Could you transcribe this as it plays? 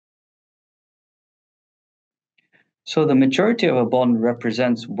So the maturity of a bond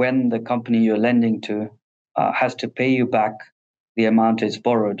represents when the company you're lending to has to pay you back the amount it's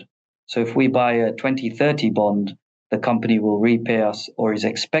borrowed. So if we buy a 2030 bond, the company will repay us or is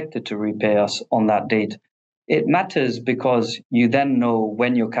expected to repay us on that date. It matters because you then know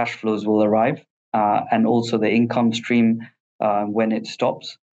when your cash flows will arrive and also the income stream when it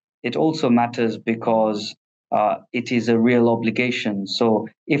stops. It also matters because it is a real obligation. So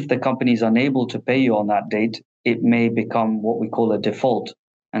if the company is unable to pay you on that date, it may become what we call a default.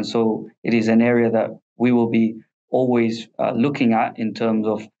 And so it is an area that we will be always looking at in terms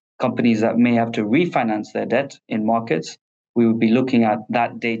of companies that may have to refinance their debt in markets. We would be looking at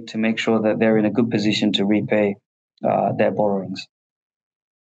that date to make sure that they're in a good position to repay their borrowings.